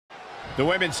The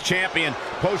women's champion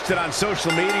posted on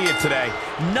social media today,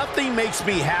 "Nothing makes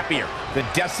me happier than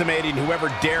decimating whoever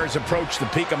dares approach the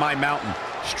peak of my mountain."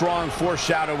 Strong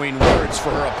foreshadowing words for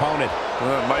her opponent.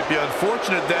 Well, it might be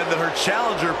unfortunate then that her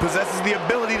challenger possesses the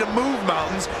ability to move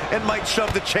mountains and might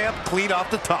shove the champ clean off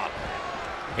the top.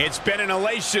 It's been an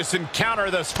hellacious encounter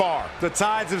thus far. The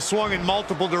tides have swung in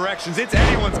multiple directions. It's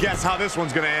anyone's guess how this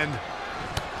one's going to end.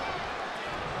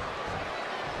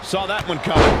 Saw that one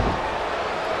coming.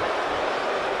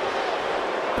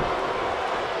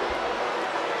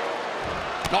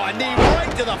 Oh, a knee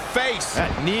right to the face.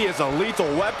 That knee is a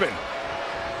lethal weapon.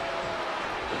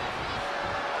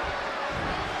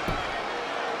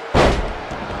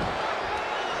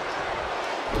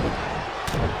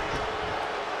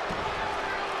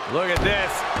 Look at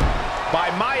this.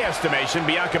 By my estimation,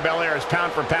 Bianca Belair is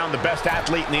pound for pound the best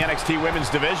athlete in the NXT women's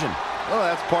division. Well,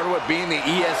 that's part of what being the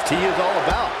EST is all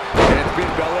about. And it's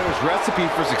been Belair's recipe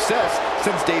for success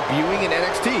since debuting in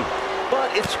NXT.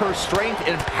 But it's her strength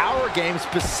and power game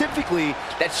specifically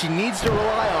that she needs to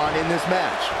rely on in this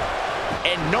match.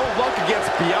 And no luck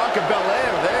against Bianca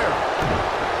Belair there.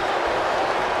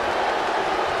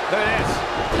 Look at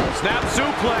this. Snap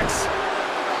suplex.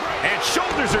 And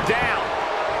shoulders are down.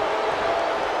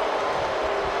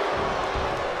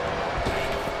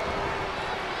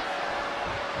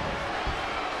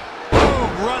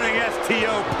 Running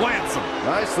STO plants him.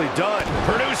 Nicely done.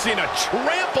 Producing a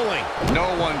trampling. No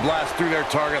one blasts through their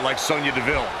target like Sonya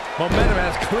Deville. Momentum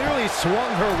has clearly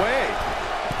swung her way.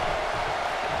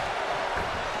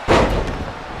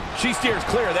 She steers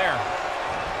clear there.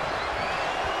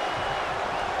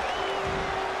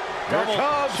 Double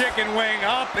chicken wing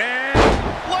up and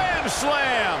Lamb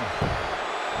slam.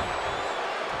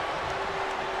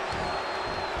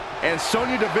 And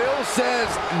Sonya Deville says,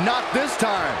 not this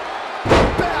time.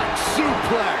 Back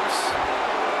suplex.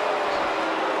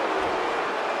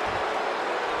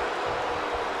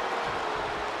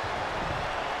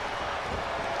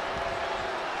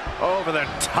 Over the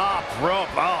top rope.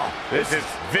 Oh, this is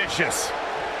vicious.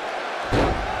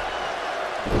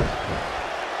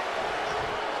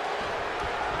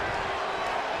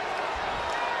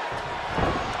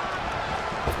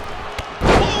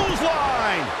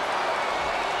 Clothesline.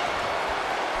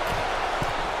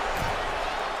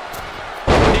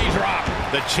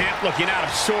 The champ looking out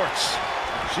of sorts.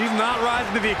 She's not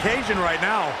rising to the occasion right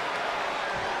now.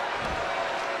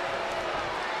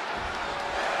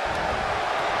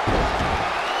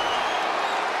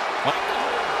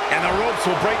 And the ropes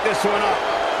will break this one up.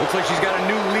 Looks like she's got a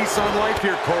new lease on life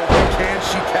here, Cole. Can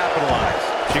she capitalize?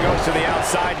 She goes to the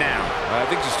outside now. I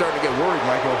think she's starting to get worried,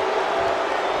 Michael.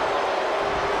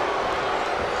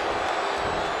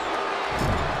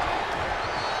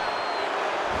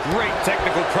 Great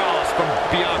technical prowess from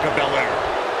Bianca Belair.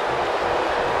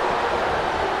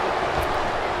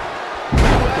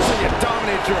 That's when you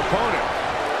dominate your opponent.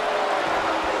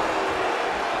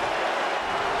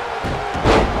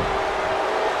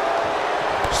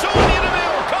 Sonya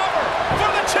Deville cover for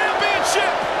the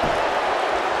championship.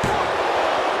 1,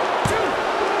 2,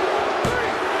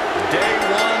 3. Day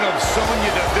 1 of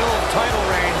Sonya Deville's title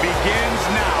reign begins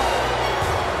now.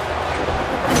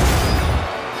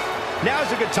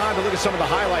 Now's a good time to look at some of the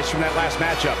highlights from that last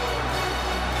matchup.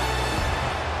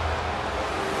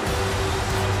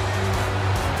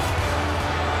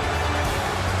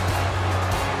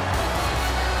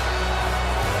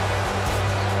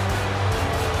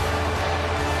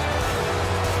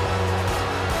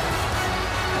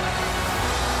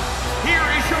 Here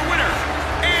is your winner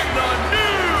and the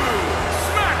new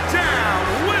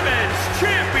SmackDown Women's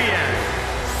Champion,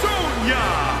 Sonya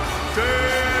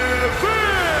Deville.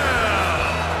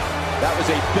 That was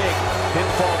a big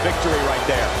pinfall victory right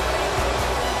there.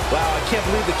 Wow, I can't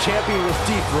believe the champion was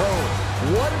dethroned.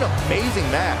 What an amazing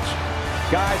match.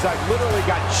 Guys, I've literally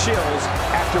got chills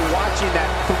after watching that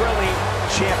thrilling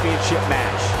championship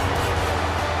match.